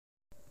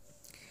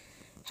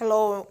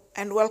Hello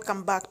and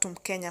welcome back to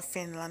Kenya,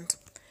 Finland.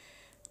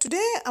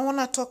 Today I want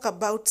to talk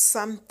about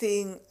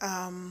something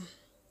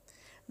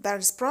that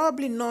is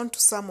probably known to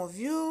some of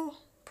you,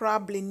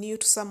 probably new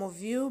to some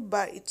of you,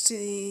 but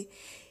it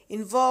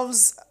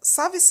involves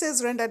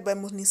services rendered by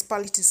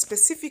municipalities,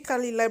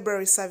 specifically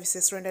library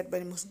services rendered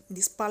by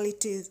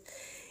municipalities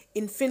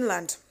in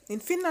Finland. In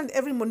Finland,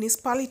 every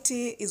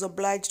municipality is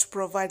obliged to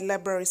provide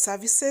library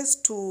services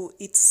to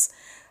its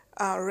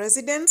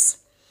residents.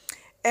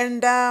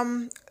 And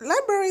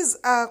libraries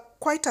are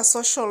quite a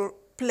social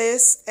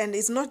place, and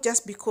it's not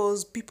just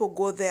because people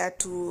go there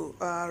to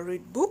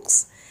read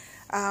books.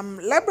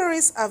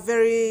 Libraries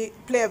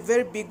play a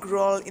very big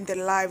role in the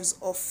lives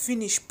of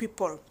Finnish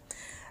people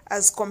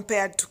as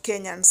compared to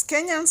Kenyans.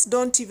 Kenyans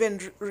don't even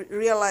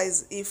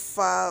realize if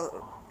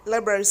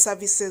library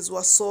services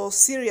were so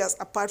serious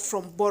apart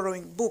from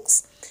borrowing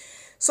books.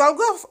 So I'll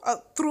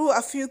go through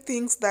a few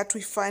things that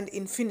we find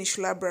in Finnish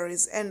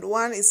libraries, and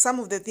one is some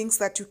of the things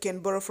that you can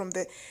borrow from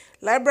the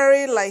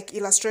library, like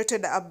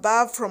illustrated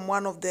above from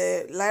one of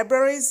the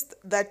libraries,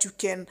 that you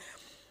can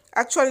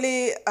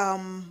actually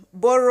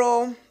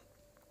borrow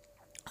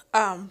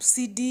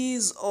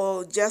CDs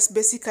or just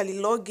basically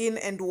log in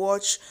and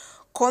watch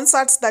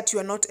concerts that you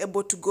are not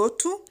able to go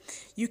to.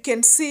 You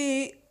can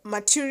see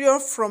material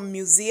from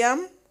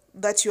museum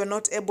that you are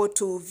not able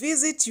to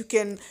visit. You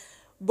can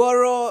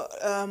borrow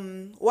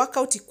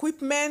workout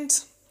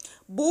equipment,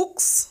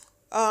 books,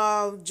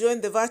 join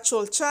the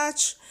virtual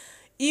church,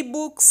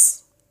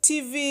 ebooks,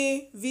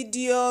 TV,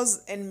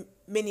 videos, and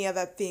many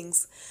other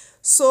things.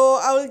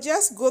 So I will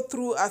just go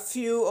through a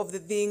few of the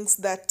things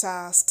that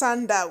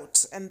stand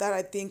out and that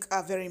I think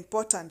are very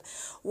important.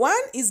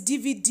 One is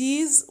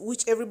DVDs,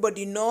 which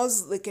everybody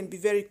knows they can be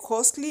very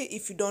costly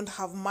if you don't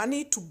have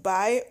money to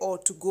buy or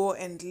to go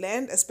and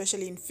lend,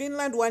 especially in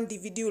Finland. One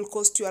DVD will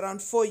cost you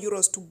around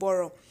 €4 to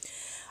borrow.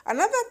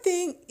 Another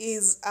thing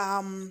is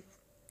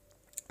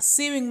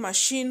sewing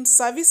machine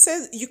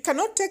services. You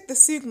cannot take the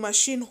sewing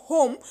machine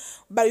home,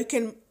 but you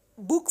can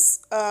book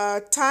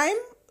time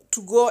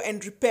to go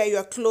and repair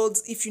your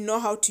clothes if you know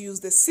how to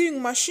use the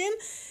sewing machine.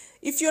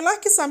 If you're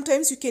lucky,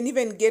 sometimes you can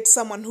even get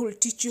someone who will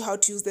teach you how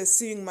to use the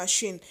sewing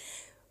machine.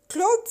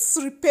 Clothes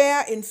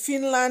repair in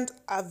Finland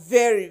are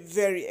very,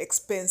 very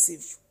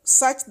expensive,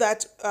 such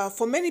that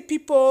for many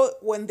people,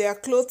 when their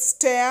clothes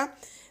tear,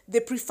 they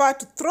prefer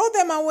to throw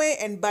them away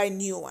and buy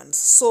new ones.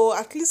 So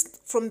at least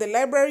from the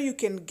library, you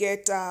can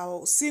get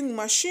a sewing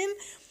machine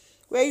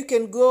where you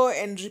can go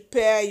and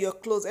repair your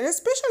clothes. And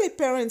especially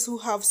parents who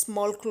have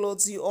small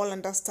clothes, you all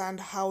understand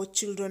how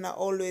children are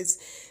always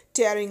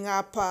tearing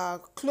up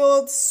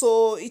clothes.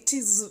 So it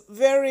is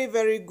very,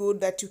 very good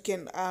that you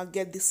can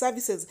get these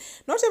services.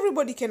 Not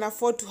everybody can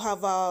afford to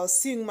have a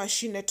sewing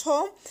machine at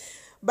home,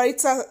 but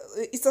it's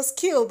a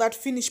skill that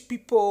Finnish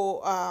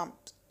people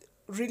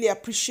really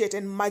appreciate,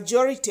 and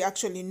majority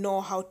actually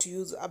know how to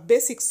use a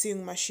basic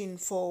sewing machine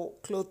for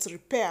clothes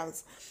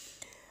repairs.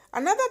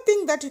 Another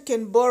thing that you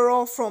can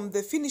borrow from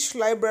the Finnish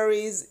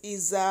libraries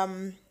is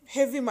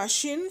heavy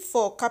machine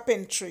for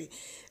carpentry.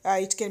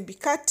 It can be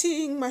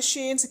cutting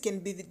machines, it can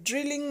be the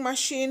drilling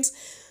machines,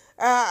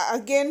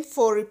 again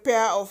for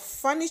repair of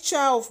furniture,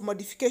 of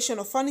modification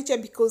of furniture,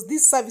 because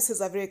these services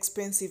are very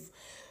expensive.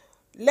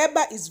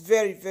 Labor is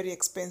very, very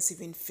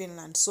expensive in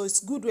Finland, so it's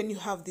good when you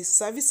have these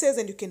services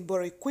and you can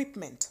borrow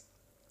equipment.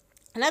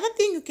 Another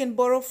thing you can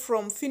borrow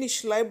from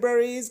Finnish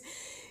libraries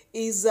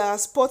is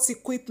sports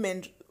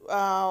equipment,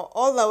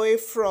 all the way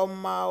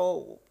from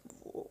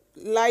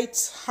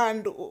light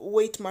hand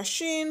weight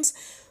machines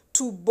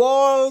to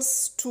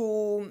balls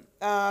to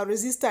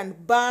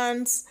resistant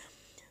bands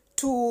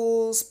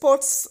to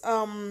sports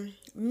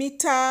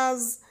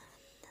meters.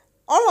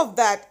 All of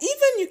that.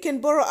 Even you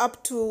can borrow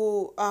up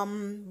to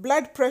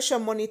blood pressure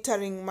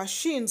monitoring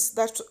machines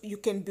that you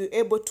can be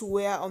able to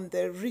wear on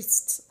the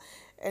wrists.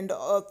 And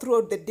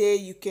throughout the day,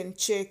 you can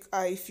check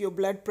if your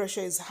blood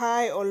pressure is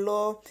high or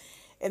low.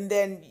 And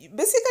then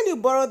basically you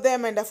borrow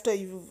them, and after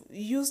you've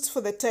used for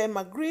the time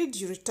agreed,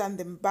 you return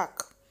them back.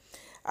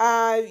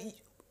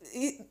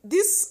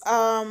 This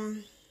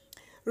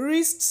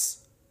wrist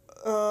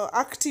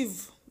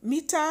active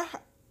meter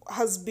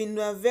has been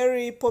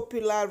very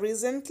popular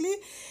recently.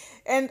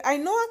 And I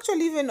know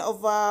actually even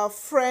of a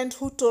friend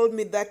who told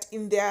me that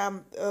in their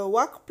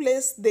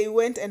workplace, they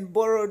went and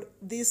borrowed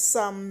these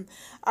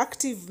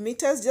active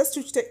meters just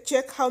to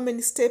check how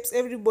many steps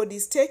everybody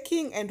is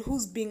taking and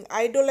who's being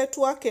idle at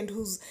work and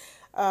who's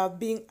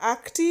being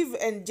active,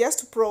 and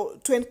just to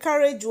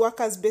encourage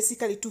workers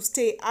basically to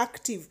stay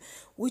active,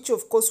 which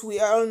of course we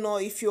all know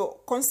if you're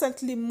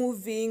constantly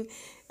moving,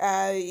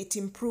 it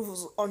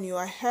improves on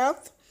your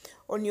health,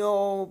 on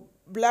your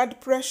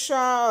blood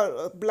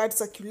pressure, blood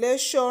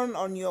circulation,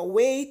 on your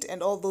weight,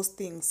 and all those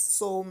things.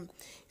 So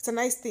It's a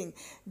nice thing.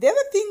 The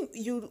other thing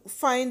you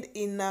find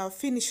in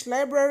Finnish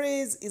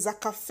libraries is a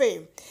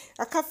cafe.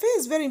 A cafe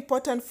is very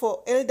important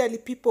for elderly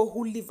people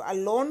who live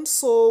alone.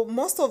 So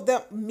most of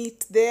them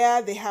meet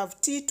there, they have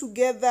tea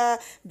together,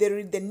 they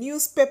read the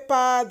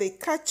newspaper, they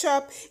catch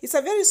up. It's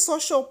a very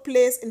social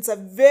place. It's a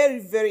very,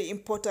 very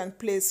important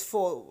place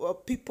for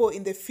people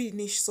in the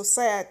Finnish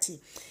society.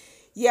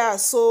 Yeah,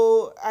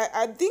 so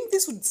I think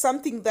this would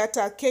something that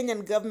our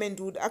Kenyan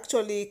government would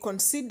actually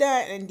consider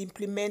and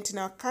implement in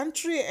our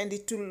country, and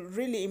it will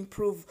really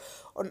improve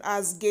on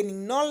us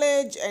gaining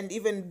knowledge and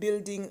even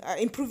building,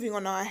 improving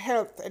on our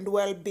health and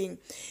well-being.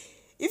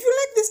 If you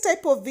like this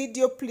type of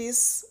video,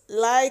 please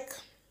like,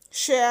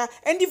 share,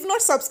 and if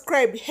not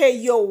subscribed, hey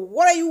yo,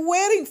 what are you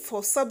waiting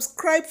for?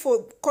 Subscribe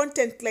for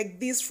content like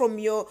this from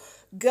your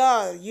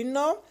girl, you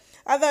know.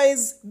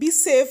 Otherwise, be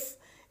safe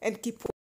and keep